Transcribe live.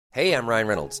Hey, I'm Ryan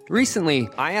Reynolds. Recently,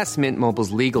 I asked Mint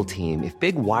Mobile's legal team if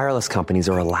big wireless companies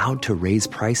are allowed to raise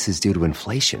prices due to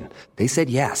inflation. They said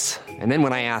yes. And then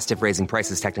when I asked if raising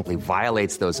prices technically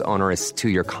violates those onerous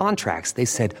two-year contracts, they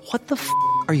said, "What the f***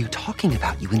 are you talking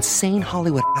about, you insane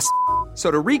Hollywood ass?" So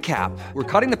to recap, we're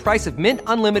cutting the price of Mint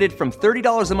Unlimited from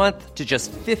 $30 a month to just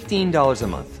 $15 a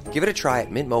month. Give it a try at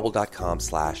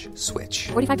mintmobile.com/switch.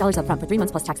 $45 up front for 3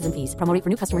 months plus taxes and fees. Promo rate for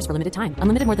new customers for limited time.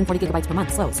 Unlimited more than 40 gigabytes per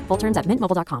month. Slows full terms at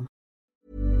mintmobile.com.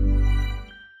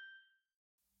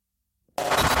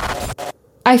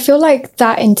 I feel like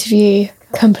that interview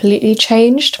completely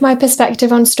changed my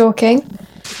perspective on stalking.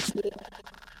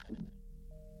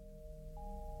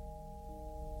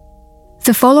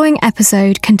 The following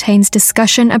episode contains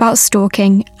discussion about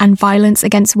stalking and violence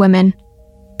against women.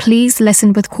 Please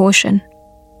listen with caution.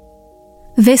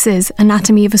 This is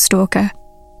Anatomy of a Stalker.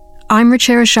 I'm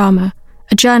Ruchira Sharma,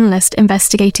 a journalist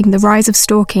investigating the rise of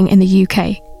stalking in the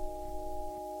UK.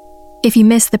 If you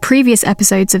missed the previous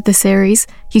episodes of the series,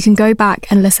 you can go back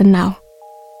and listen now.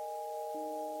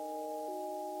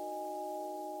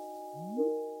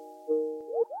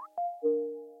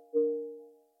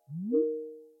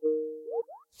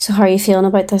 So how are you feeling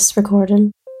about this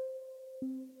recording?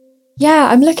 Yeah,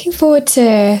 I'm looking forward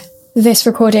to this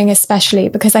recording especially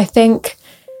because I think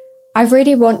I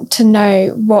really want to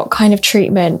know what kind of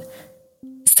treatment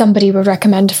somebody would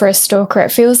recommend for a stalker.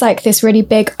 It feels like this really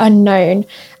big unknown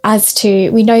as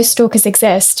to, we know stalkers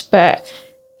exist, but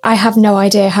I have no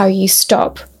idea how you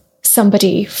stop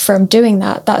somebody from doing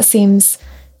that. That seems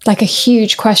like a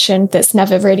huge question that's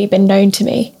never really been known to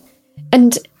me.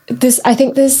 And I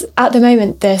think there's, at the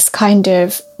moment, this kind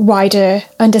of wider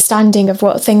understanding of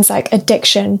what things like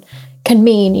addiction can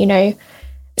mean. You know,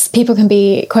 people can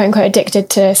be quote unquote addicted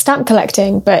to stamp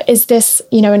collecting, but is this,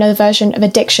 you know, another version of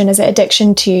addiction? Is it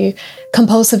addiction to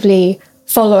compulsively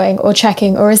following or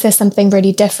checking, or is this something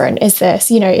really different? Is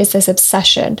this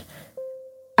obsession?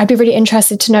 I'd be really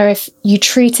interested to know if you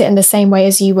treat it in the same way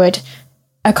as you would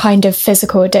a kind of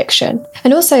physical addiction.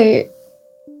 And also,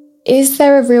 is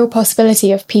there a real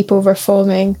possibility of people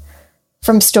reforming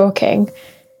from stalking?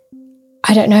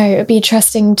 I don't know. It'd be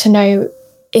interesting to know,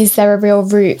 is there a real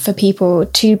route for people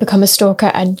to become a stalker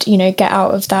and, you know, get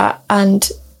out of that and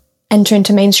enter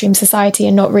into mainstream society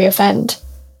and not reoffend?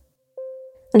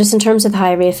 And just in terms of the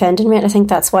high reoffending rate, I think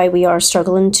that's why we are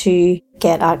struggling to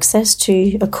get access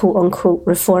to a quote-unquote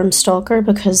reformed stalker,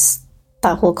 because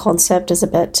that whole concept is a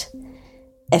bit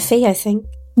iffy, I think.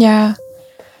 Yeah.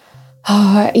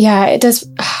 Oh, yeah, it does.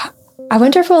 I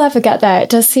wonder if we'll ever get there. It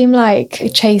does seem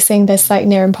like chasing this like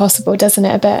near impossible, doesn't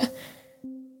it, a bit?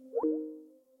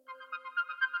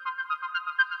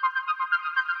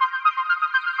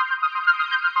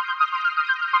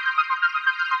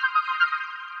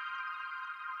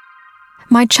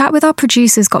 My chat with our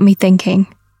producers got me thinking.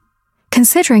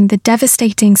 Considering the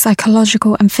devastating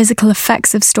psychological and physical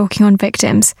effects of stalking on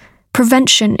victims,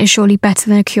 prevention is surely better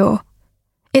than a cure.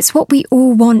 It's what we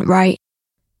all want, right?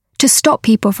 To stop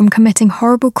people from committing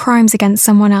horrible crimes against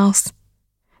someone else.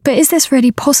 But is this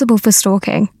really possible for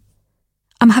stalking?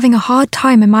 I'm having a hard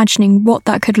time imagining what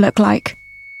that could look like.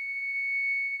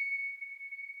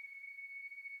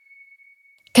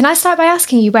 Can I start by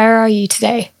asking you, where are you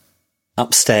today?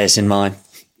 Upstairs in my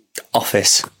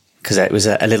office, because it was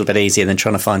a little bit easier than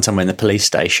trying to find somewhere in the police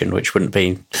station, which wouldn't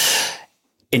be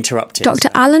interrupted. Dr.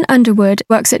 Alan Underwood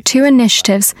works at two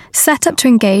initiatives set up to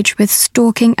engage with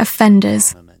stalking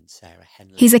offenders.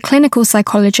 He's a clinical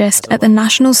psychologist at the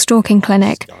National Stalking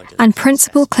Clinic and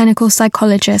principal clinical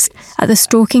psychologist at the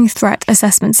Stalking Threat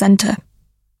Assessment Centre.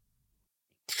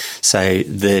 So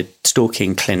the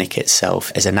stalking clinic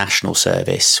itself is a national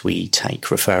service. We take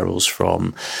referrals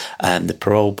from the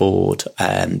parole board,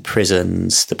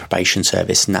 prisons, the probation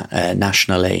service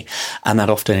nationally, and that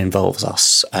often involves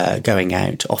us going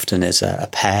out, often as a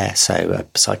pair, so a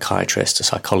psychiatrist, a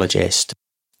psychologist,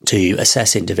 to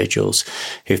assess individuals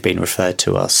who've been referred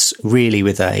to us, really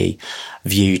with a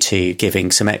view to giving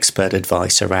some expert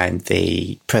advice around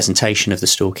the presentation of the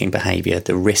stalking behaviour,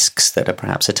 the risks that are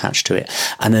perhaps attached to it,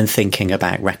 and then thinking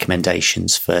about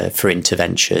recommendations for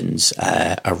interventions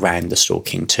around the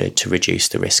stalking to reduce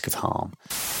the risk of harm.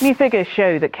 New figures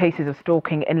show that cases of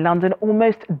stalking in London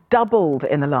almost doubled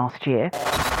in the last year.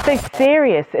 So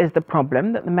serious is the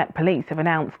problem that the Met Police have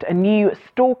announced a new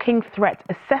stalking threat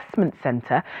assessment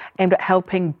centre aimed at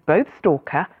helping both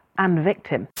stalker and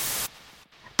victim.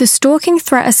 The Stalking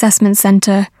Threat Assessment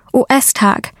Centre, or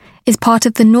STAC, is part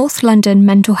of the North London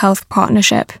Mental Health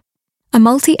Partnership. a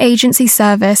multi-agency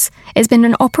service. It's been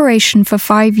in operation for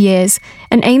 5 years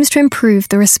and aims to improve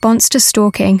the response to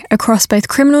stalking across both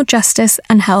criminal justice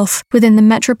and health within the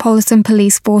Metropolitan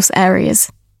Police Force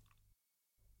areas.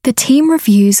 The team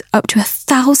reviews up to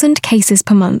 1,000 cases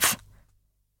per month.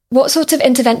 What sorts of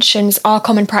interventions are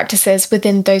common practices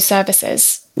within those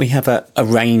services? We have a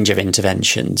range of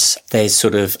interventions. There's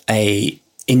sort of a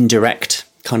indirect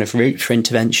kind of route for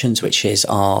interventions, which is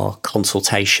our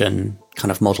consultation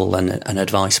kind of model and an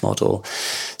advice model.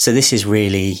 So this is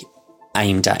really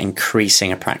aimed at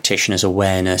increasing a practitioner's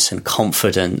awareness and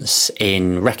confidence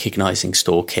in recognising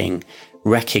stalking,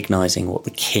 recognising what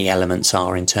the key elements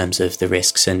are in terms of the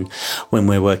risks. And when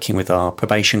we're working with our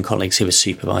probation colleagues who are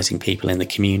supervising people in the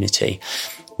community,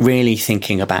 really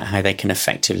thinking about how they can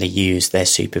effectively use their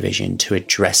supervision to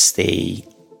address the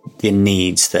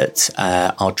needs that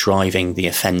are driving the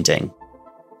offending.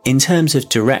 In terms of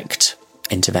direct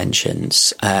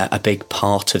interventions, a big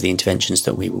part of the interventions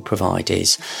that we will provide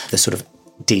is the sort of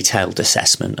detailed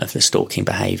assessment of the stalking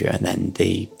behaviour, and then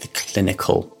the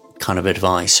clinical kind of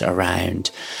advice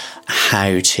around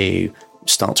how to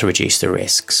start to reduce the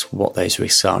risks, what those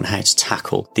risks are, and how to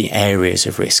tackle the areas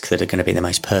of risk that are going to be the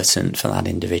most pertinent for that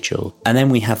individual. And then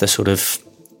we have the sort of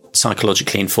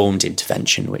psychologically informed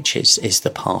intervention, which is the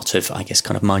part of, I guess,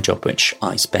 kind of my job, which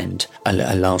I spend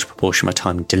a large proportion of my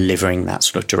time delivering that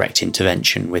sort of direct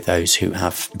intervention with those who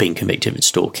have been convicted of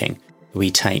stalking. We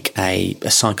take a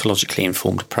psychologically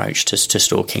informed approach to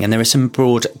stalking, and there are some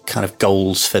broad kind of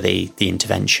goals for the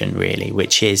intervention, really,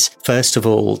 which is, first of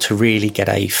all, to really get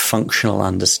a functional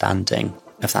understanding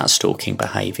of that stalking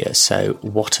behaviour. So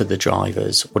what are the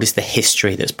drivers? What is the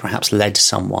history that's perhaps led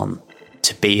someone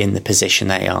to be in the position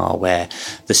they are, where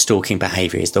the stalking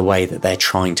behaviour is the way that they're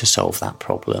trying to solve that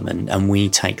problem? And we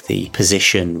take the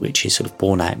position, which is sort of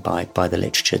borne out by the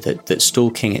literature, that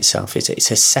stalking itself it's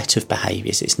a set of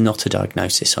behaviours. It's not a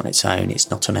diagnosis on its own. It's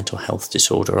not a mental health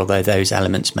disorder, although those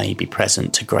elements may be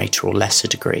present to greater or lesser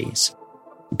degrees.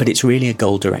 But it's really a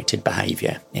goal-directed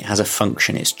behaviour. It has a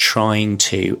function. It's trying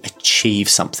to achieve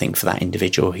something for that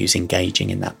individual who's engaging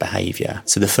in that behaviour.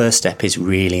 So the first step is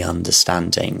really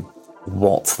understanding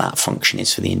what that function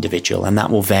is for the individual, and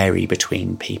that will vary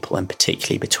between people, and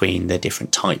particularly between the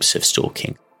different types of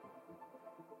stalking.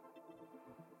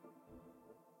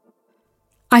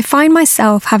 I find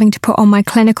myself having to put on my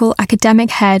clinical academic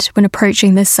head when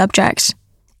approaching this subject.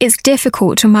 It's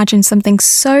difficult to imagine something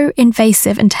so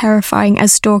invasive and terrifying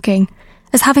as stalking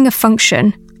as having a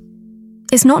function.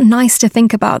 It's not nice to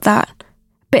think about that,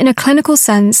 but in a clinical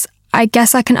sense, I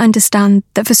guess I can understand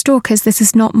that for stalkers this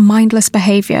is not mindless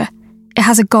behaviour. It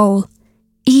has a goal,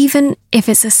 even if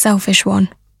it's a selfish one.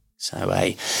 So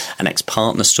an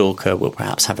ex-partner stalker will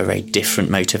perhaps have a very different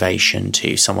motivation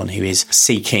to someone who is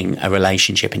seeking a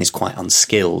relationship and is quite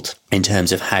unskilled in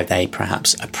terms of how they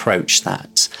perhaps approach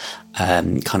that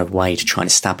kind of way to try and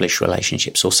establish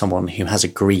relationships, or someone who has a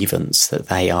grievance that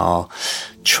they are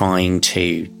trying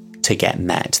to get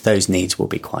met. Those needs will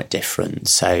be quite different.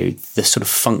 So the sort of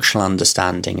functional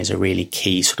understanding is a really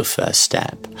key sort of first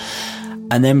step.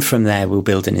 And then from there, we'll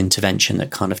build an intervention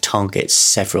that kind of targets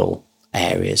several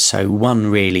areas. So one,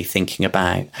 really thinking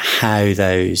about how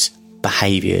those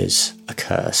behaviours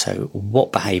occur. So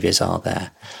what behaviours are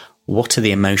there? What are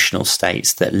the emotional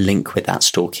states that link with that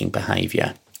stalking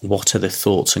behaviour? What are the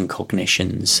thoughts and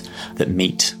cognitions that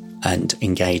meet and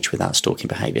engage with that stalking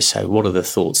behaviour? So what are the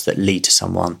thoughts that lead to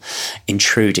someone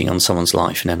intruding on someone's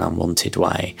life in an unwanted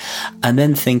way? And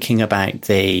then thinking about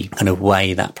the kind of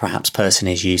way that perhaps person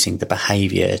is using the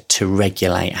behaviour to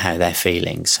regulate how they're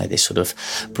feeling. So this sort of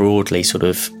broadly sort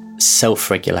of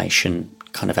self-regulation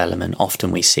kind of element often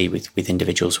we see with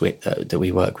individuals that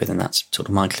we work with, and that's sort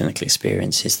of my clinical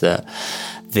experience, is that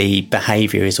the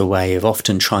behaviour is a way of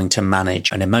often trying to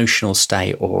manage an emotional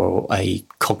state or a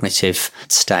cognitive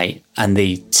state, and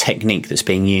the technique that's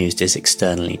being used is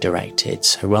externally directed.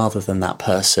 So rather than that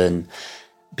person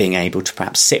being able to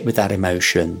perhaps sit with that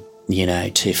emotion,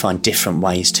 to find different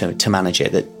ways to manage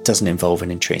it that doesn't involve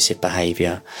an intrusive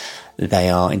behaviour, they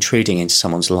are intruding into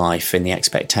someone's life in the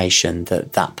expectation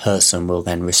that that person will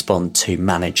then respond to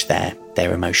manage their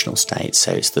emotional state.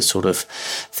 So it's the sort of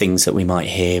things that we might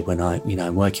hear when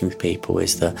I'm working with people,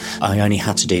 is that I only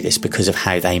had to do this because of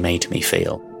how they made me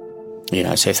feel.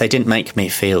 So if they didn't make me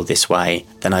feel this way,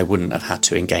 then I wouldn't have had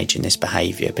to engage in this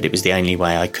behaviour, but it was the only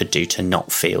way I could do to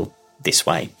not feel this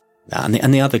way.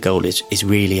 And the other goal is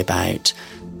really about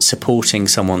supporting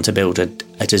someone to build a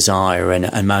desire and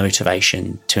a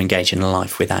motivation to engage in a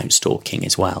life without stalking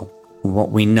as well.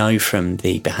 What we know from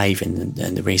the behaviour and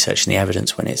the research and the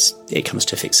evidence when it comes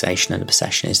to fixation and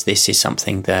obsession is this is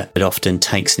something that often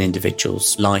takes an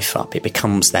individual's life up. It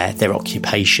becomes their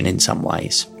occupation in some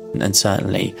ways. And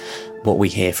certainly what we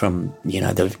hear from,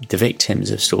 the victims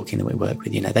of stalking that we work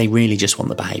with, they really just want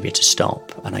the behaviour to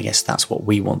stop. And I guess that's what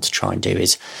we want to try and do,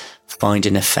 is find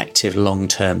an effective,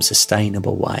 long-term,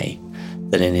 sustainable way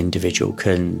that an individual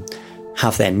can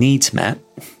have their needs met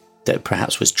that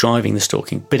perhaps was driving the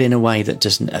stalking, but in a way that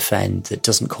doesn't offend, that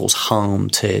doesn't cause harm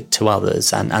to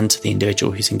others and to the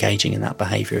individual who's engaging in that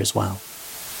behaviour as well.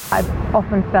 I've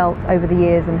often felt over the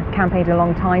years, and have campaigned a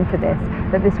long time for this,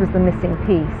 that this was the missing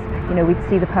piece. We'd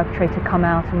see the perpetrator come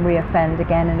out and reoffend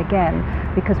again and again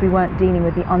because we weren't dealing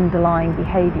with the underlying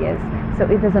behaviours. So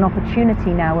if there's an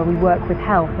opportunity now where we work with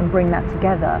health and bring that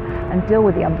together and deal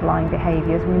with the underlying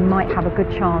behaviours, we might have a good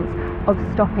chance of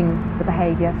stopping the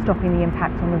behaviour, stopping the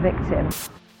impact on the victim.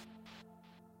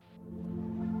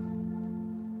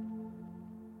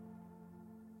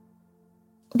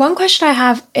 One question I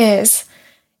have is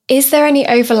there any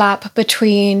overlap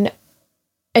between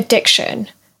addiction?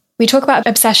 We talk about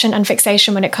obsession and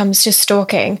fixation when it comes to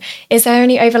stalking. Is there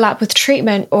any overlap with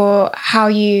treatment or how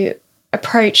you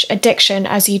approach addiction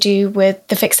as you do with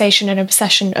the fixation and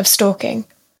obsession of stalking?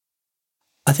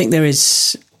 I think there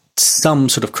is some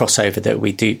sort of crossover that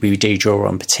we do draw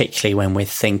on, particularly when we're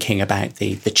thinking about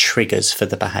the triggers for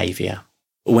the behaviour.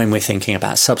 When we're thinking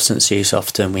about substance use,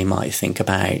 often we might think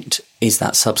about, is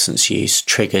that substance use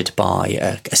triggered by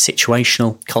a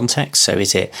situational context? So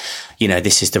is it,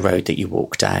 this is the road that you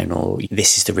walk down, or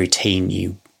this is the routine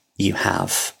you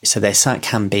have. So there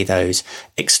can be those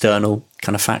external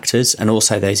kind of factors and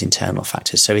also those internal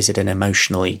factors. So is it an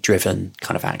emotionally driven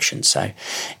kind of action? So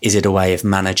is it a way of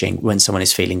managing when someone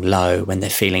is feeling low, when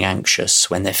they're feeling anxious,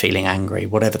 when they're feeling angry,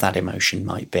 whatever that emotion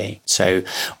might be? So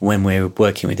when we're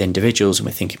working with individuals and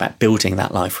we're thinking about building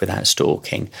that life without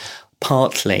stalking,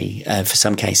 partly for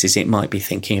some cases it might be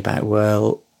thinking about,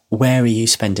 well, where are you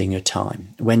spending your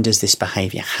time? When does this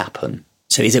behaviour happen?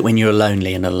 So is it when you're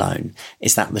lonely and alone?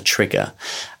 Is that the trigger?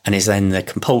 And is then the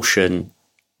compulsion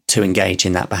to engage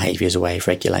in that behaviour as a way of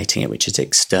regulating it, which is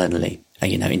externally,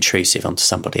 intrusive onto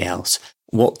somebody else?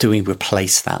 What do we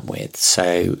replace that with?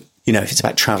 So, if it's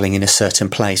about travelling in a certain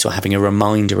place or having a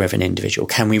reminder of an individual,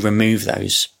 can we remove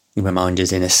those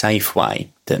reminders in a safe way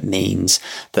that means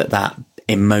that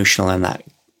emotional and that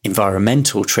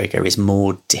environmental trigger is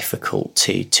more difficult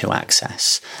to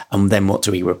access? And then what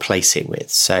do we replace it with?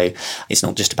 So it's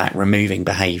not just about removing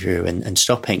behaviour and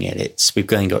stopping it. We've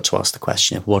got to ask the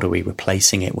question of what are we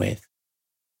replacing it with?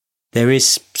 There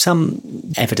is some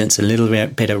evidence a little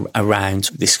bit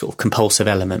around this sort of compulsive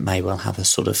element may well have a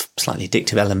sort of slightly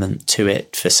addictive element to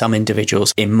it for some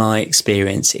individuals. In my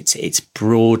experience, it's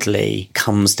broadly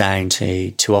comes down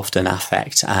to often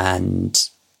affect and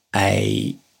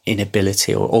a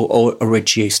inability or a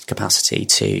reduced capacity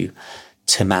to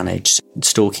manage.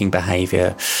 Stalking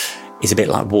behaviour is a bit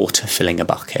like water filling a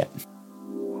bucket.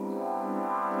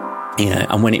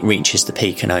 And when it reaches the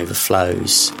peak and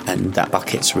overflows and that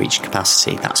bucket's reached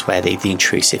capacity, that's where the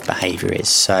intrusive behaviour is.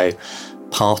 So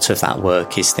part of that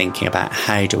work is thinking about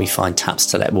how do we find taps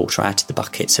to let water out of the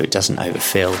bucket so it doesn't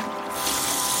overfill.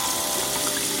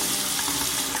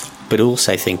 But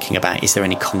also thinking about, is there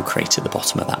any concrete at the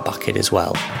bottom of that bucket as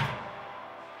well?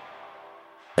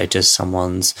 So does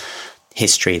someone's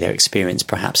history, their experience,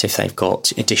 perhaps if they've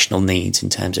got additional needs in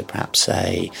terms of perhaps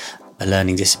a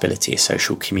learning disability, a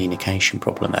social communication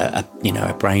problem,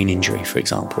 a brain injury, for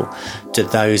example, do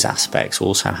those aspects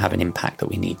also have an impact that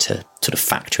we need to sort of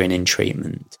factor in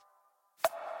treatment?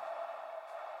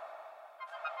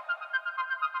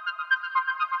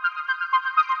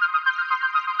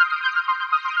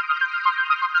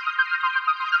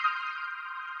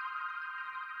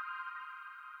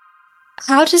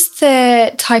 How does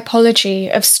the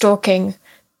typology of stalking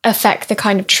affect the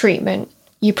kind of treatment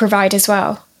you provide as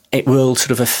well? It will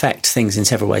sort of affect things in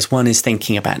several ways. One is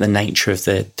thinking about the nature of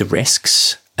the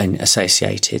risks and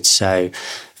associated. So,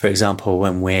 for example,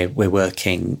 when we're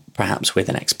working perhaps with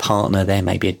an ex-partner, there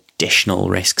may be additional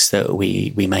risks that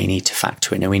we may need to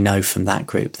factor in. And we know from that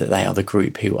group that they are the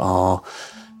group who are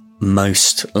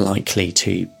most likely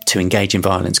to engage in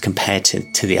violence compared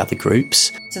to the other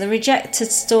groups. So the rejected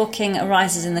stalking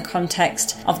arises in the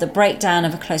context of the breakdown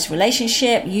of a close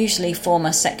relationship, usually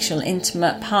former sexual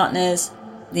intimate partners.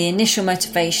 The initial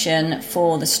motivation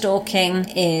for the stalking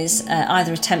is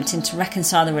either attempting to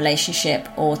reconcile the relationship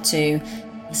or to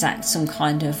exact some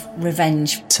kind of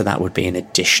revenge. So that would be an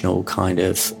additional kind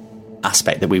of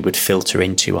aspect that we would filter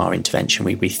into our intervention.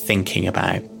 We'd be thinking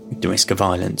about the risk of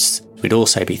violence. We'd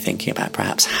also be thinking about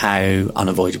perhaps how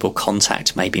unavoidable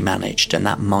contact may be managed, and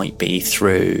that might be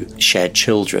through shared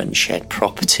children, shared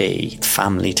property,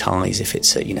 family ties if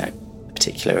it's a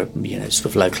particular sort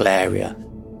of local area.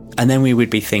 And then we would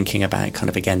be thinking about kind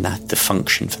of again the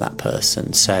function for that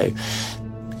person. So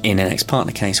in an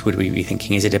ex-partner case, would we be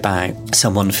thinking, is it about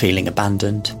someone feeling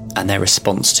abandoned and their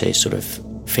response to sort of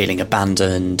feeling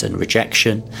abandoned and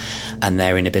rejection and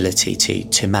their inability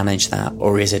to manage that?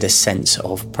 Or is it a sense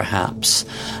of perhaps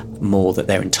more that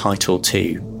they're entitled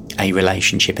to a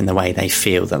relationship in the way they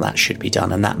feel that should be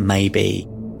done? And that may be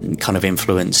kind of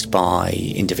influenced by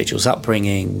individuals'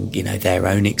 upbringing, their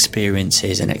own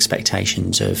experiences and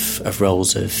expectations of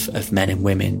roles of men and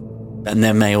women. And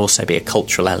there may also be a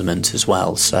cultural element as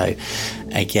well. So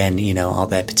again, are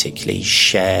there particularly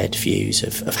shared views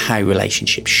of how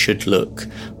relationships should look?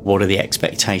 What are the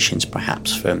expectations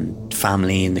perhaps from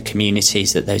family and the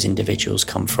communities that those individuals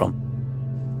come from?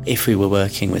 If we were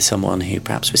working with someone who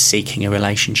perhaps was seeking a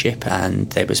relationship and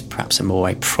there was perhaps a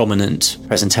more prominent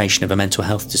presentation of a mental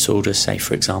health disorder, say,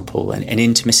 for example, an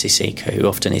intimacy seeker who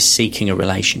often is seeking a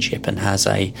relationship and has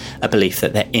a belief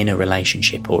that they're in a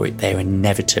relationship or they're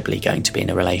inevitably going to be in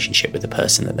a relationship with the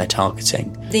person that they're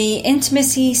targeting. The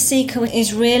intimacy seeker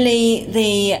is really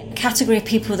the category of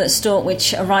people that stalk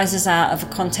which arises out of a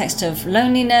context of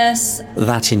loneliness.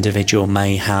 That individual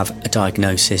may have a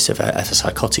diagnosis of a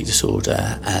psychotic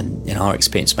disorder. In our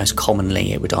experience, most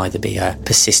commonly it would either be a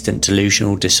persistent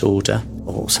delusional disorder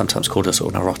or sometimes called a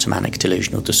sort of neurotomanic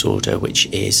delusional disorder, which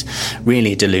is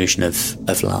really a delusion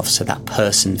of love. So that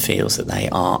person feels that they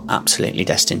are absolutely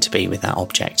destined to be with that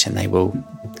object and they will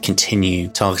continue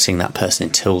targeting that person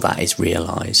until that is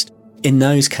realised. In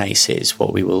those cases,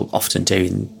 what we will often do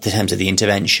in terms of the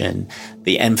intervention,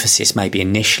 the emphasis may be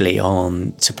initially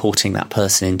on supporting that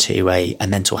person into a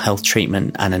mental health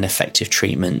treatment and an effective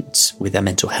treatment with a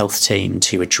mental health team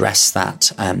to address that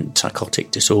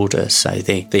psychotic disorder. So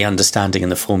the understanding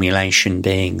and the formulation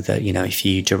being that, if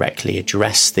you directly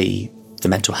address the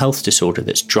mental health disorder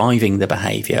that's driving the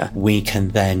behaviour, we can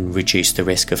then reduce the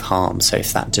risk of harm. So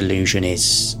if that delusion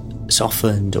is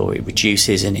softened or it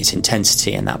reduces in its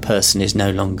intensity and that person is no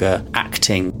longer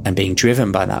acting and being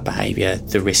driven by that behaviour,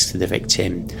 the risk to the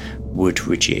victim would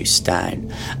reduce down.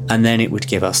 And then it would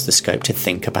give us the scope to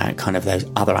think about kind of those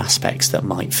other aspects that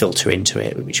might filter into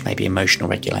it, which may be emotional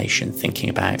regulation, thinking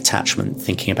about attachment,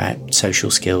 thinking about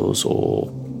social skills or,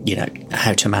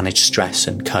 how to manage stress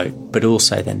and cope, but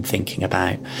also then thinking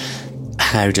about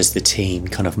how does the team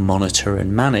kind of monitor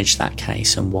and manage that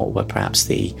case and what were perhaps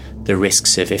the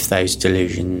risks of if those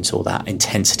delusions or that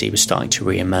intensity was starting to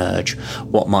re-emerge,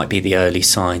 what might be the early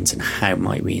signs and how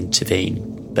might we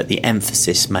intervene? But the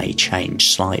emphasis may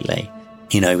change slightly.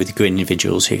 With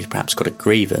individuals who've perhaps got a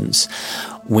grievance,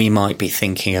 we might be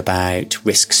thinking about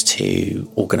risks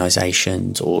to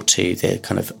organisations or to the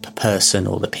kind of person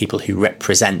or the people who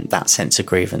represent that sense of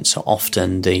grievance. So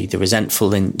often the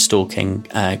resentful in stalking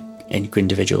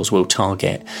individuals will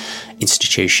target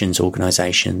institutions,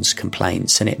 organisations,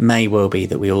 complaints, and it may well be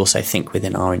that we also think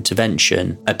within our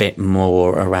intervention a bit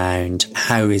more around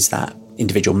how is that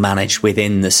individual managed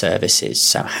within the services.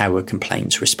 So how are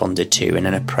complaints responded to in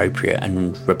an appropriate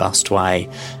and robust way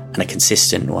and a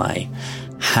consistent way?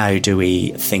 How do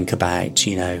we think about,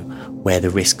 where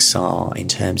the risks are in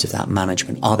terms of that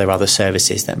management? Are there other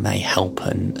services that may help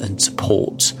and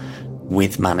support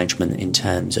with management in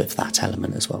terms of that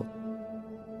element as well?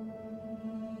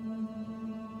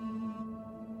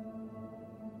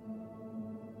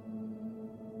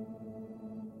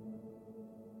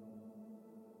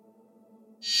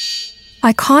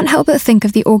 I can't help but think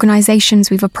of the organisations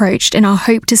we've approached in our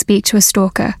hope to speak to a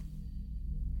stalker.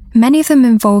 Many of them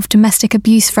involve domestic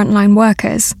abuse frontline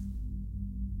workers.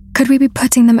 Could we be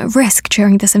putting them at risk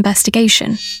during this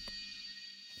investigation?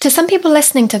 To some people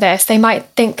listening to this, they might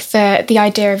think that the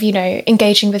idea of,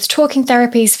 engaging with talking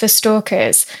therapies for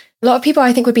stalkers, a lot of people,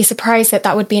 I think, would be surprised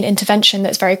that would be an intervention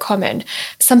that's very common.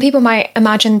 Some people might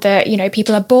imagine that,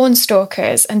 people are born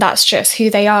stalkers and that's just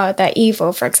who they are. They're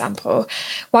evil, for example.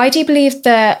 Why do you believe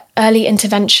that early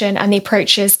intervention and the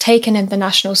approaches taken in the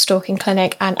National Stalking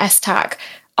Clinic and STAC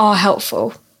are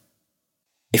helpful?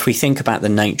 If we think about the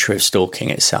nature of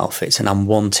stalking itself, it's an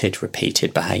unwanted,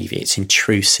 repeated behaviour. It's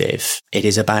intrusive. It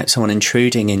is about someone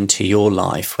intruding into your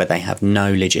life where they have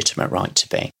no legitimate right to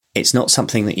be. It's not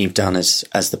something that you've done as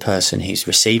the person who's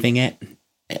receiving it.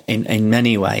 In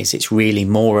many ways, it's really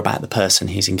more about the person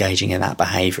who's engaging in that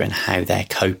behaviour and how they're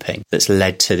coping that's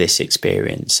led to this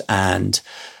experience. And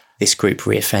this group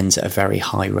reoffends at a very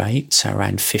high rate. So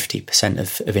around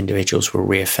 50% of individuals will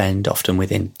reoffend, often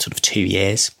within sort of 2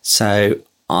 years. So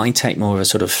I take more of a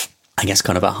sort of, I guess,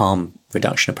 kind of a harm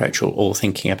reduction approach, or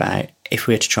thinking about if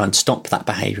we were to try and stop that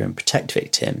behaviour and protect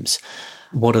victims,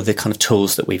 what are the kind of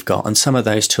tools that we've got? And some of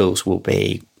those tools will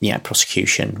be,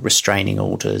 prosecution, restraining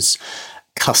orders,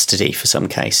 custody for some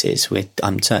cases.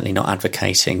 I'm certainly not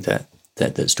advocating that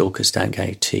stalkers don't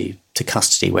go to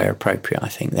custody where appropriate. I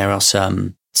think there are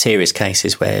some serious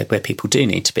cases where people do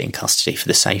need to be in custody for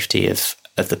the safety of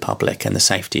the public and the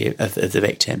safety of the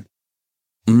victim.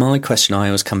 My question I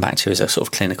always come back to as a sort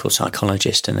of clinical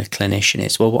psychologist and a clinician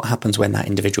is, well, what happens when that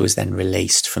individual is then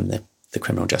released from the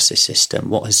criminal justice system?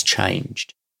 What has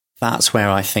changed? That's where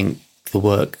I think the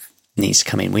work needs to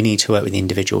come in. We need to work with the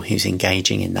individual who's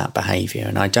engaging in that behaviour.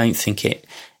 And I don't think it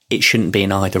shouldn't be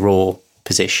an either or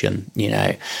position.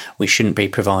 We shouldn't be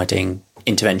providing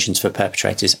interventions for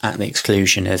perpetrators at the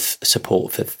exclusion of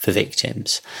support for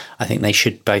victims. I think they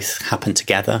should both happen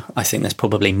together. I think there's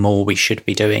probably more we should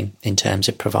be doing in terms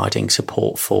of providing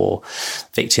support for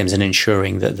victims and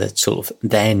ensuring that the sort of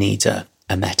their needs are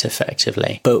met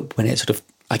effectively. But when it sort of,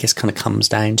 I guess, kind of comes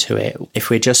down to it, if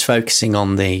we're just focusing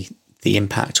on the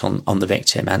impact on the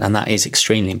victim, and that is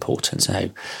extremely important. So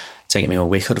don't get me wrong,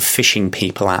 we're sort of fishing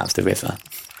people out of the river.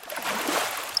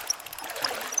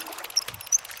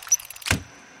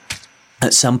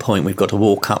 At some point, we've got to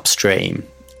walk upstream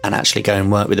and actually go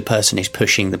and work with the person who's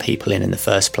pushing the people in the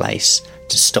first place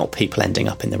to stop people ending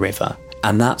up in the river.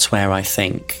 And that's where I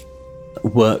think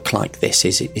work like this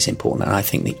is important. And I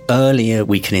think the earlier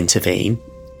we can intervene,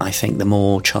 I think the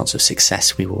more chance of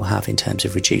success we will have in terms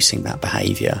of reducing that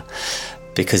behaviour,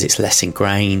 because it's less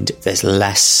ingrained, there's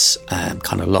less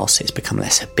kind of loss, it's become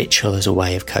less habitual as a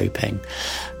way of coping.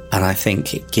 And I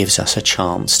think it gives us a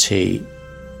chance to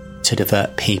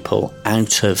divert people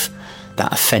out of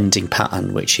that offending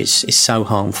pattern, which is so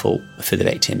harmful for the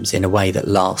victims in a way that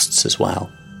lasts as well.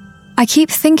 I keep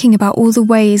thinking about all the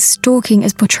ways stalking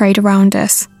is portrayed around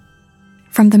us.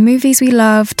 From the movies we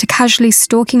love, to casually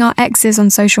stalking our exes on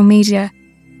social media,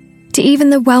 to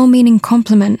even the well-meaning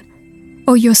compliment,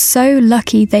 "Oh, you're so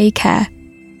lucky they care."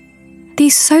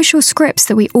 These social scripts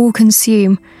that we all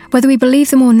consume, whether we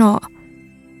believe them or not.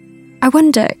 I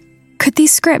wonder, could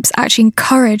these scripts actually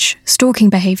encourage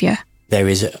stalking behaviour? There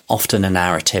is often a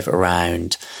narrative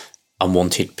around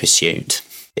unwanted pursuit.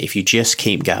 If you just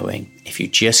keep going, if you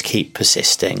just keep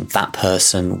persisting, that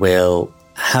person will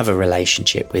have a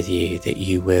relationship with you that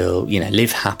you will,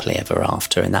 live happily ever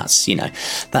after. And that's,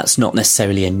 that's not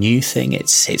necessarily a new thing.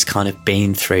 It's kind of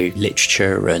been through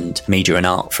literature and media and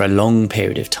art for a long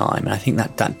period of time. And I think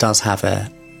that does have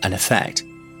an effect.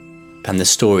 And the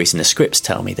stories and the scripts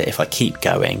tell me that if I keep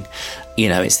going,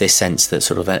 it's this sense that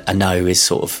sort of a no is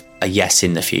sort of a yes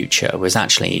in the future, whereas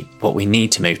actually what we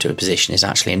need to move to a position is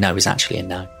actually a no is actually a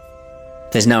no.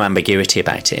 There's no ambiguity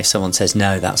about it. If someone says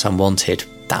no, that's unwanted,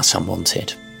 that's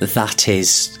unwanted. That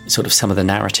is sort of some of the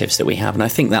narratives that we have. And I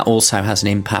think that also has an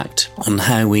impact on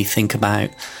how we think about,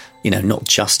 not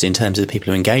just in terms of the people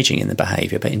who are engaging in the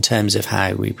behaviour, but in terms of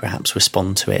how we perhaps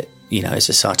respond to it, as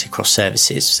a society across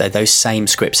services. So those same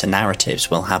scripts and narratives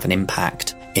will have an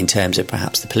impact in terms of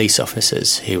perhaps the police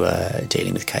officers who are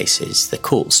dealing with cases, the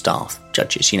court staff,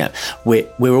 judges.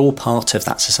 We're all part of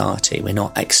that society. We're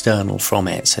not external from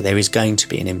it. So there is going to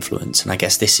be an influence. And I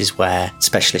guess this is where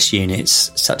specialist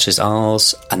units such as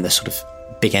ours and the sort of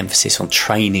big emphasis on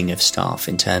training of staff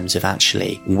in terms of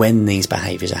actually when these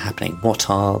behaviours are happening, what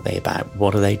are they about?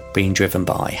 What are they being driven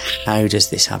by? How does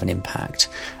this have an impact?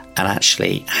 And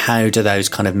actually, how do those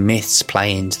kind of myths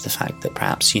play into the fact that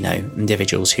perhaps,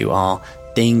 individuals who are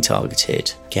being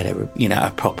targeted get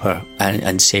a proper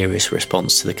and serious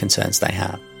response to the concerns they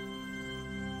have?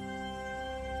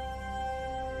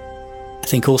 I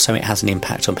think also it has an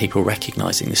impact on people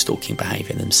recognising the stalking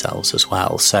behaviour themselves as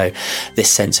well. So this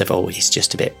sense of, he's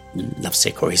just a bit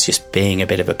lovesick, or he's just being a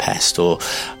bit of a pest, or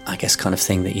I guess kind of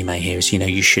thing that you may hear is,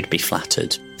 you should be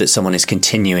flattered that someone is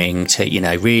continuing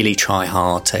to, really try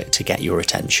hard to get your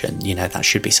attention. That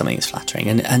should be something that's flattering.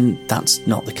 And that's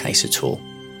not the case at all.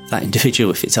 That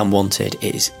individual, if it's unwanted,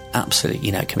 is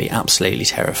absolutely, can be absolutely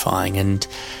terrifying, and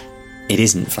it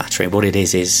isn't flattering. What it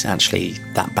is actually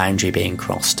that boundary being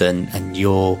crossed, and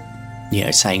you're,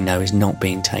 saying no is not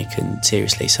being taken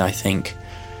seriously. So I think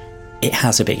it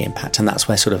has a big impact, and that's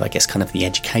where sort of, I guess, kind of the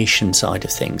education side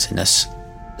of things and us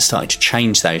starting to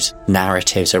change those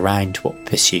narratives around what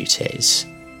pursuit is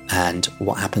and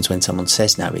what happens when someone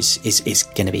says no is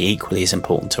going to be equally as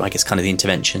important to, I guess, kind of the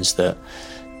interventions that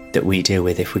we deal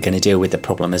with if we're going to deal with the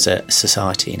problem as a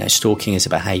society. Stalking is a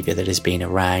behaviour that has been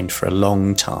around for a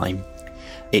long time.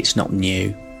 It's not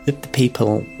new. The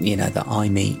people, that I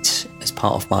meet as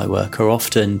part of my work are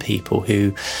often people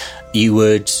who you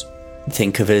would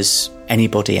think of as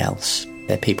anybody else.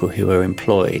 They're people who are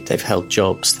employed, they've held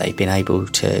jobs, they've been able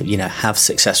to, have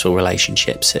successul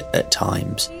relationships at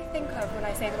times. What do you think of when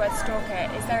I say the word stalker?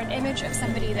 Is there an image of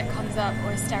somebody that comes up,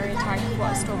 or a stereotype of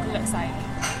what a stalker looks like?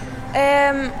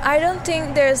 I don't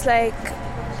think there's like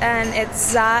an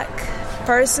exact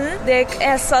person.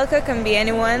 A stalker can be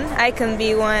anyone. I can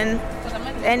be one.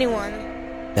 Anyone.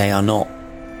 They are not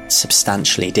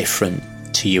substantially different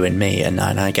to you and me, and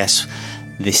I guess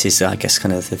this is,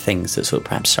 kind of the things that sort of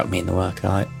perhaps struck me in the work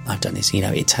I've done is,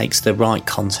 it takes the right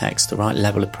context, the right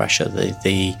level of pressure,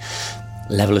 the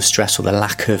level of stress or the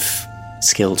lack of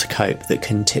skill to cope that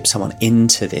can tip someone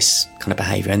into this kind of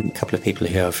behaviour. And a couple of people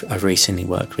who I've recently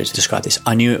worked with described this.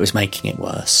 I knew it was making it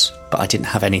worse, but I didn't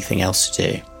have anything else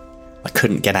to do. I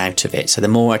couldn't get out of it. So the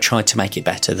more I tried to make it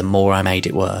better, the more I made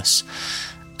it worse.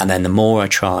 And then the more I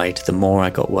tried, the more I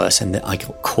got worse. And I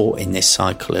got caught in this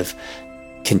cycle of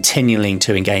continuing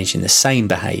to engage in the same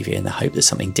behaviour in the hope that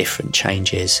something different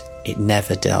changes. It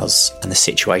never does. And the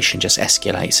situation just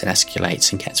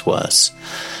escalates and gets worse.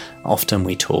 Often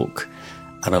we talk,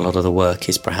 and a lot of the work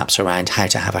is perhaps around how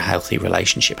to have a healthy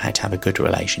relationship, how to have a good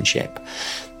relationship.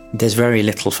 There's very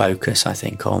little focus, I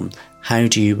think, on how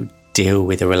do you deal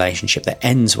with a relationship that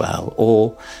ends well,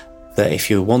 or that if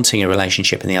you're wanting a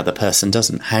relationship and the other person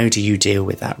doesn't, how do you deal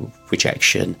with that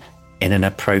rejection in an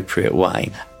appropriate way?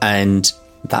 And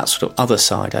that sort of other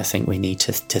side, I think we need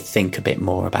to think a bit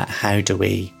more about how do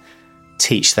we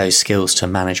teach those skills to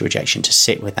manage rejection, to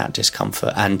sit with that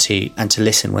discomfort and to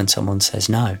listen when someone says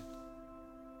no.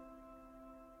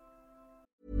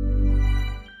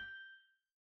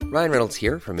 Ryan Reynolds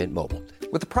here from Mint Mobile.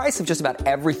 With the price of just about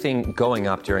everything going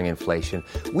up during inflation,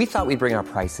 we thought we'd bring our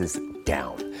prices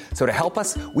down. So to help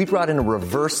us, we brought in a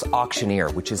reverse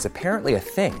auctioneer, which is apparently a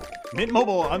thing. Mint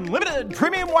Mobile Unlimited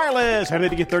Premium Wireless. How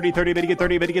to get 30, 30, bit to get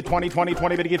 30, bit to get 20, 20,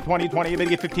 20, bit to get 20, 20, bit to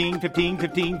get 15, 15,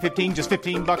 15, 15, just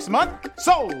 $15 a month?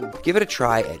 Sold! Give it a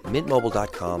try at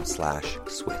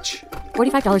mintmobile.com/switch.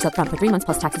 $45 up front for 3 months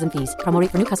plus taxes and fees. Promo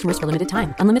rate for new customers for limited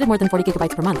time. Unlimited more than 40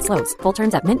 gigabytes per month. Slows full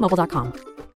terms at mintmobile.com.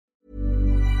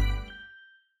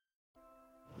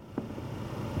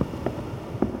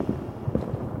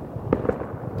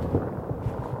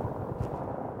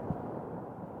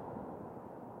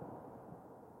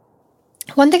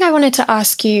 One thing I wanted to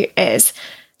ask you is,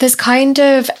 there's kind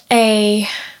of a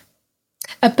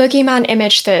boogeyman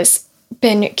image that's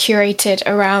been curated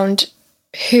around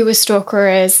who a stalker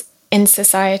is in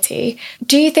society.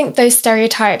 Do you think those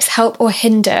stereotypes help or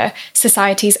hinder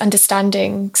society's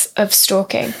understandings of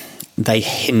stalking? They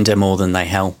hinder more than they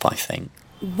help, I think.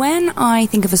 When I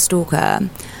think of a stalker,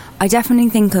 I definitely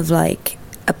think of like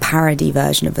a parody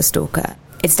version of a stalker.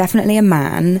 It's definitely a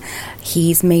man.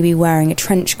 He's maybe wearing a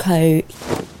trench coat.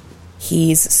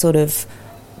 He's sort of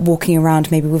walking around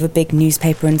maybe with a big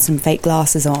newspaper and some fake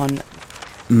glasses on.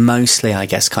 Mostly, I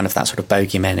guess, kind of that sort of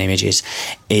bogeyman image is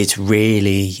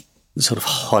really sort of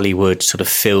Hollywood sort of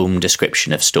film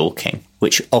description of stalking,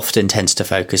 which often tends to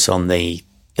focus on the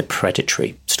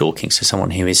predatory stalking. So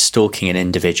someone who is stalking an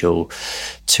individual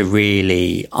to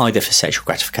really either for sexual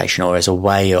gratification or as a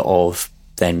way of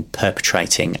then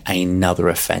perpetrating another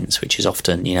offence, which is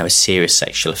often, a serious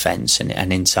sexual offence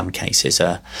and in some cases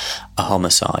a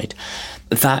homicide.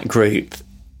 That group,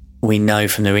 we know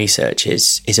from the research,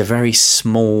 is a very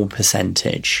small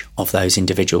percentage of those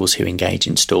individuals who engage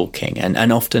in stalking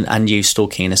and often use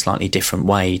stalking in a slightly different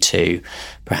way to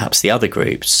perhaps the other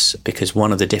groups, because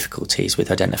one of the difficulties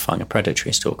with identifying a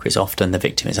predatory stalker is often the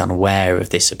victim is unaware of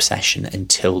this obsession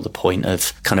until the point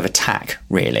of kind of attack,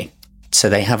 really. So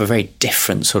they have a very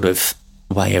different sort of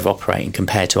way of operating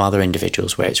compared to other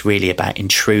individuals where it's really about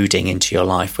intruding into your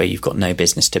life where you've got no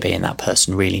business to be, and that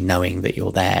person really knowing that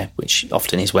you're there, which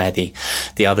often is where the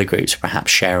other groups perhaps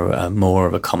share more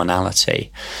of a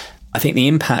commonality. I think the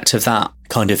impact of that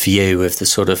kind of view of the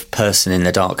sort of person in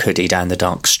the dark hoodie down the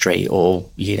dark street or,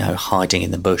 hiding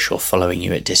in the bush or following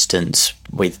you at distance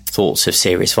with thoughts of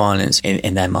serious violence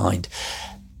in their mind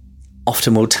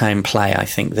often will downplay, I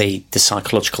think, the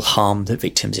psychological harm that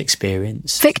victims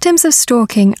experience. Victims of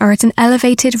stalking are at an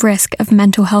elevated risk of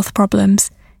mental health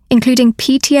problems, including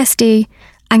PTSD,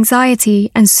 anxiety,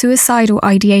 and suicidal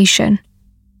ideation.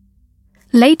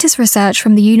 Latest research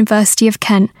from the University of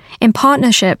Kent, in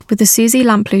partnership with the Susie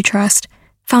Lamplugh Trust,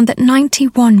 found that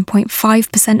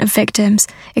 91.5% of victims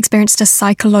experienced a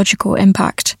psychological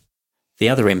impact. The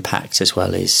other impact as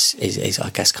well is I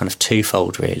guess, kind of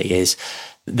twofold, really, is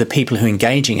the people who are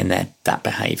engaging in that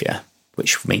behaviour,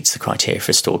 which meets the criteria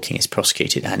for stalking, is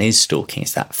prosecuted and is stalking,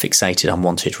 is that fixated,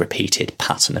 unwanted, repeated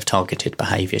pattern of targeted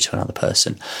behaviour to another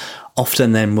person,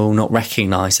 often then will not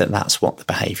recognise that that's what the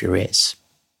behaviour is.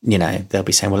 they'll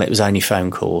be saying, well, it was only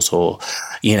phone calls, or,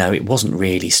 it wasn't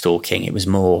really stalking. It was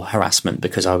more harassment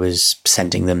because I was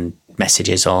sending them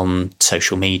messages on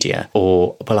social media,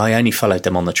 or, well, I only followed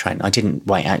them on the train. I didn't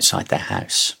wait outside their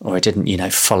house, or I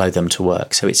didn't, follow them to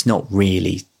work. So it's not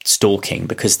really stalking,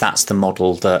 because that's the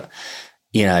model that,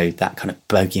 that kind of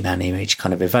bogeyman image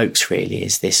kind of evokes, really,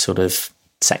 is this sort of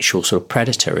sexual sort of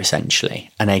predator,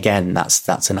 essentially. And again,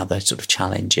 that's another sort of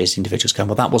challenge, is individuals going,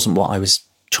 well, that wasn't what I was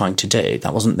trying to do.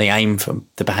 That wasn't the aim for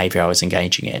the behaviour I was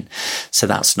engaging in. So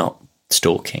that's not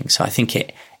stalking. So I think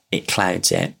it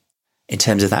clouds it. In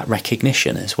terms of that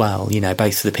recognition as well,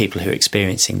 both for the people who are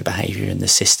experiencing the behaviour and the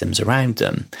systems around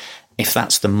them, if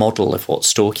that's the model of what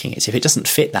stalking is, if it doesn't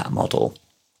fit that model,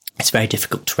 it's very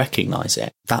difficult to recognise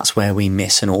it. That's where we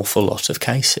miss an awful lot of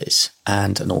cases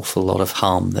and an awful lot of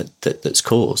harm that's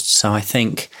caused. So I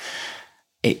think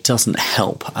it doesn't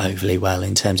help overly well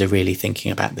in terms of really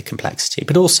thinking about the complexity.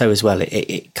 But also as well,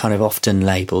 it kind of often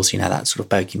labels, that sort of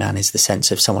bogeyman is the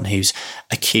sense of someone who's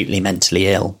acutely mentally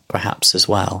ill, perhaps as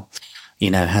well.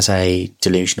 Has a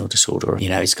delusional disorder,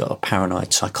 he's got a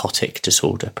paranoid psychotic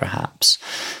disorder, perhaps.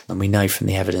 And we know from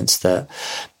the evidence that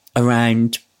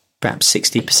around perhaps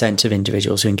 60% of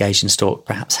individuals who engage in stalk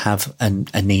perhaps have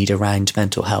a need around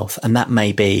mental health. And that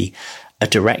may be a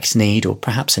direct need or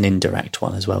perhaps an indirect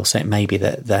one as well. So it may be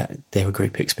that they're a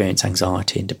group who experience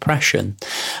anxiety and depression,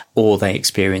 or they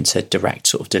experience a direct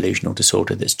sort of delusional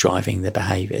disorder that's driving the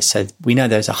behaviour. So we know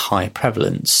there's a higher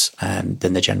prevalence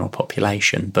than the general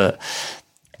population, but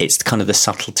it's kind of the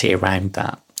subtlety around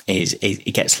that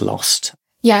it gets lost.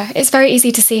 Yeah, it's very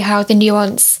easy to see how the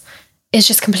nuance is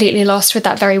just completely lost with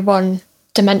that very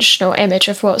one-dimensional image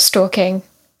of what stalking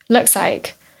looks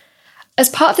like. As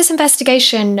part of this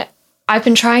investigation, I've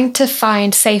been trying to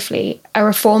find safely a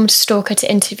reformed stalker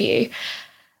to interview,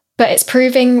 but it's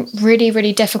proving really,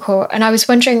 really difficult. And I was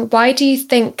wondering, why do you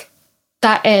think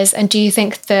that is? And do you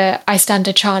think that I stand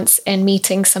a chance in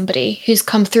meeting somebody who's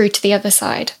come through to the other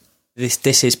side?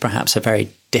 This is perhaps a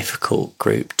very difficult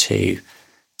group to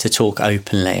talk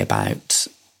openly about,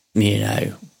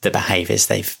 the behaviours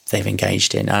they've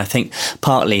engaged in. And I think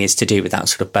partly is to do with that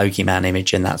sort of bogeyman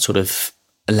image and that sort of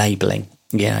labelling.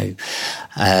 I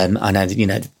know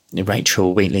that,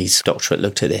 Rachel Wheatley's doctorate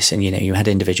looked at this, and, you had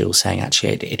individuals saying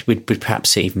actually it would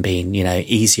perhaps even been,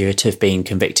 easier to have been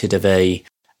convicted of a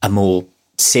more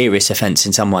serious offence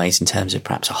in some ways, in terms of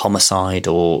perhaps a homicide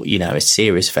or, a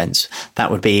serious offence.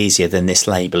 That would be easier than this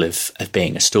label of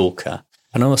being a stalker.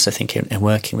 And I also think in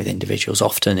working with individuals,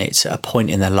 often it's a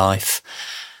point in their life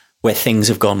where things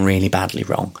have gone really badly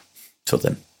wrong for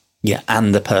them. Yeah,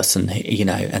 and the person,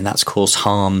 and that's caused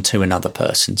harm to another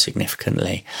person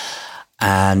significantly.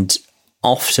 And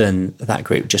often that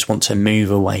group just want to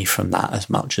move away from that as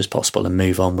much as possible and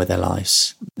move on with their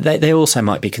lives. They also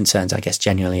might be concerned, I guess,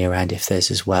 genuinely around if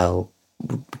there's as well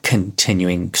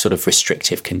continuing sort of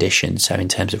restrictive conditions. So in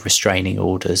terms of restraining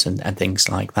orders and things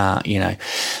like that,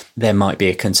 there might be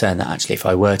a concern that actually if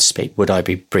I were to speak, would I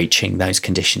be breaching those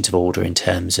conditions of order in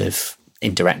terms of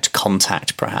indirect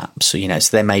contact, perhaps? So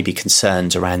there may be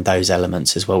concerns around those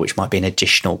elements as well, which might be an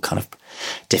additional kind of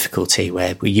difficulty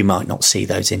where you might not see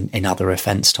those in other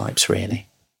offence types, really.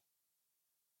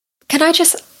 Can I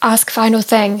just ask final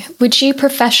thing? Would you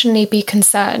professionally be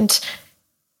concerned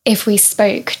if we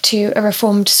spoke to a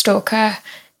reformed stalker,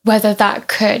 whether that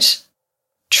could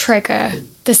trigger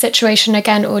the situation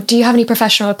again, or do you have any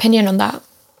professional opinion on that?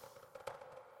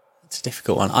 It's a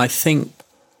difficult one. I think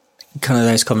kind of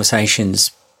those conversations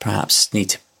perhaps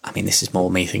need to, this is more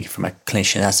me thinking from a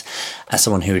clinician, as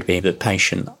someone who would be the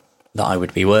patient that I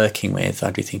would be working with,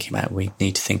 I'd be thinking about, we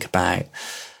need to think about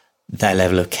their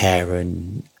level of care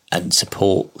and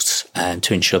support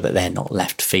to ensure that they're not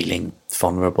left feeling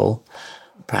vulnerable.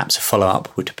 Perhaps a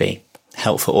follow-up would be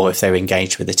helpful, or if they're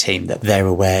engaged with a team, that they're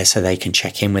aware so they can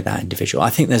check in with that individual. I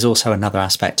think there's also another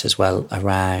aspect as well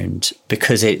around,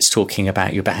 because it's talking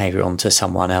about your behaviour onto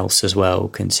someone else as well,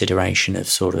 consideration of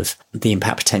sort of the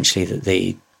impact potentially that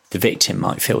the victim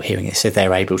might feel hearing this, if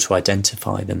they're able to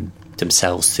identify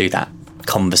themselves through that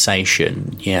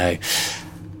conversation,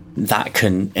 that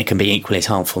can be equally as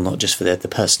harmful, not just for the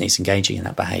person who's engaging in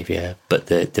that behaviour, but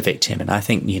the victim. And I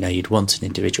think, you'd want an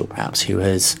individual perhaps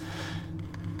who's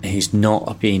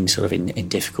not been sort of in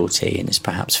difficulty and is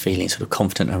perhaps feeling sort of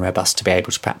confident and robust to be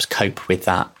able to perhaps cope with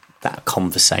that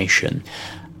conversation.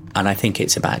 And I think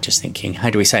it's about just thinking, how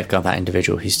do we safeguard that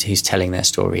individual who's telling their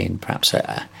story in perhaps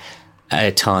at a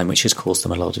time which has caused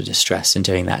them a lot of distress, and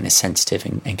doing that in a sensitive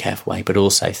and careful way, but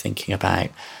also thinking about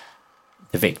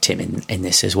the victim in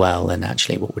this as well, and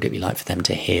actually what would it be like for them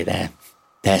to hear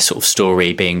their sort of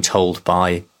story being told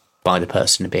by the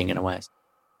person being unaware.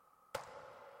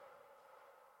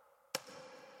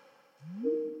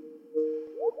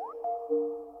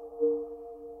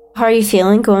 How are you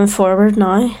feeling going forward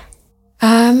now?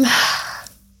 I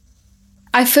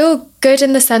feel good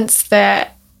in the sense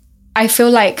that I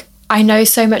feel like I know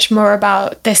so much more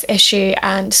about this issue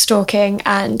and stalking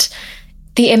and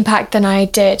the impact than I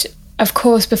did, of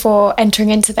course, before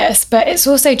entering into this. But it's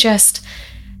also just,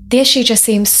 the issue just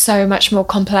seems so much more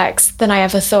complex than I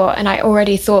ever thought. And I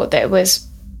already thought that it was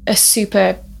a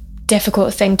super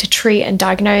difficult thing to treat and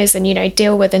diagnose and,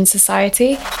 deal with in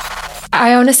society.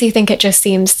 I honestly think it just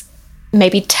seems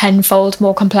maybe tenfold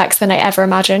more complex than I ever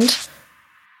imagined.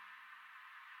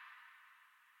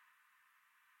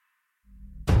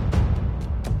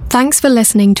 Thanks for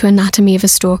listening to Anatomy of a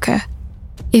Stalker.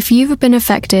 If you've been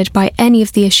affected by any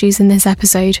of the issues in this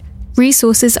episode,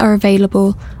 resources are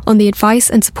available on the advice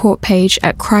and support page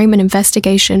at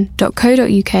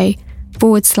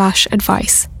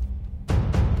crimeandinvestigation.co.uk/advice.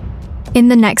 In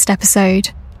the next episode,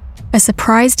 a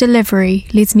surprise delivery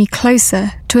leads me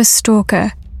closer to a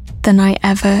stalker than I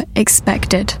ever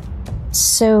expected.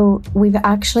 So, we've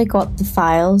actually got the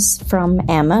files from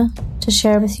Emma to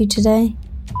share with you today.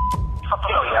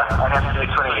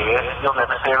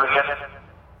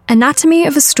 Anatomy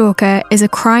of a Stalker is a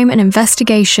crime and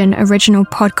investigation original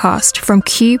podcast from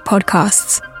Q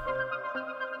Podcasts.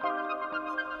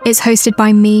 It's hosted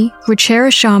by me,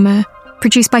 Ruchira Sharma,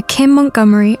 produced by Kim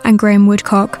Montgomery and Graham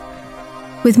Woodcock,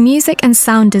 with music and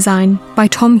sound design by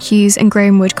Tom Hughes and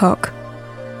Graham Woodcock.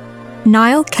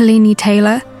 Niall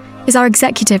Kalini-Taylor is our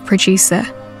executive producer,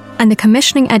 and the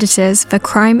commissioning editors for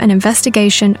Crime and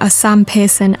Investigation are Sam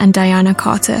Pearson and Diana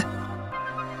Carter.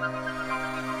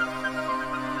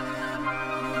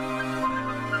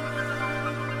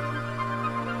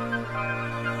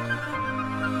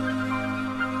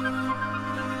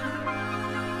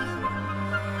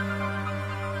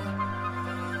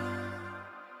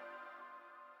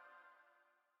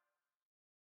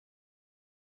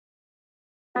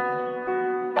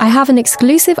 I have an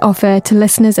exclusive offer to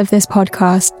listeners of this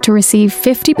podcast to receive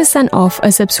 50% off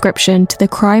a subscription to the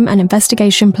Crime and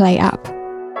Investigation Play app.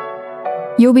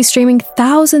 You'll be streaming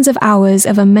thousands of hours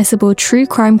of unmissable true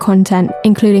crime content,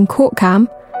 including Court Cam,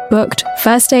 Booked,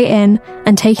 First Day In,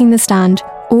 and Taking the Stand,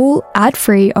 all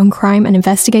ad-free on Crime and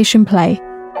Investigation Play.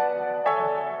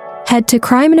 Head to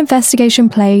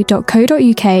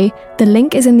crimeandinvestigationplay.co.uk, the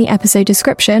link is in the episode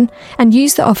description, and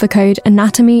use the offer code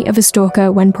Anatomy of a Stalker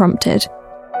when prompted.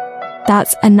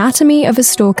 That's Anatomy of a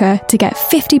Stalker to get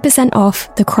 50% off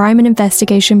the Crime and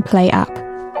Investigation Play app.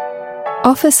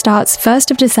 Offer starts 1st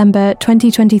of December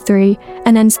 2023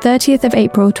 and ends 30th of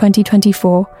April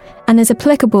 2024 and is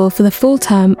applicable for the full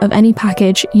term of any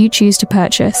package you choose to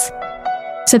purchase.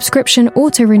 Subscription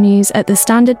auto-renews at the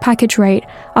standard package rate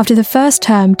after the first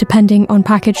term depending on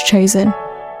package chosen.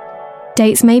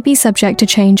 Dates may be subject to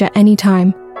change at any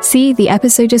time. See the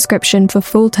episode description for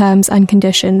full terms and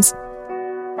conditions.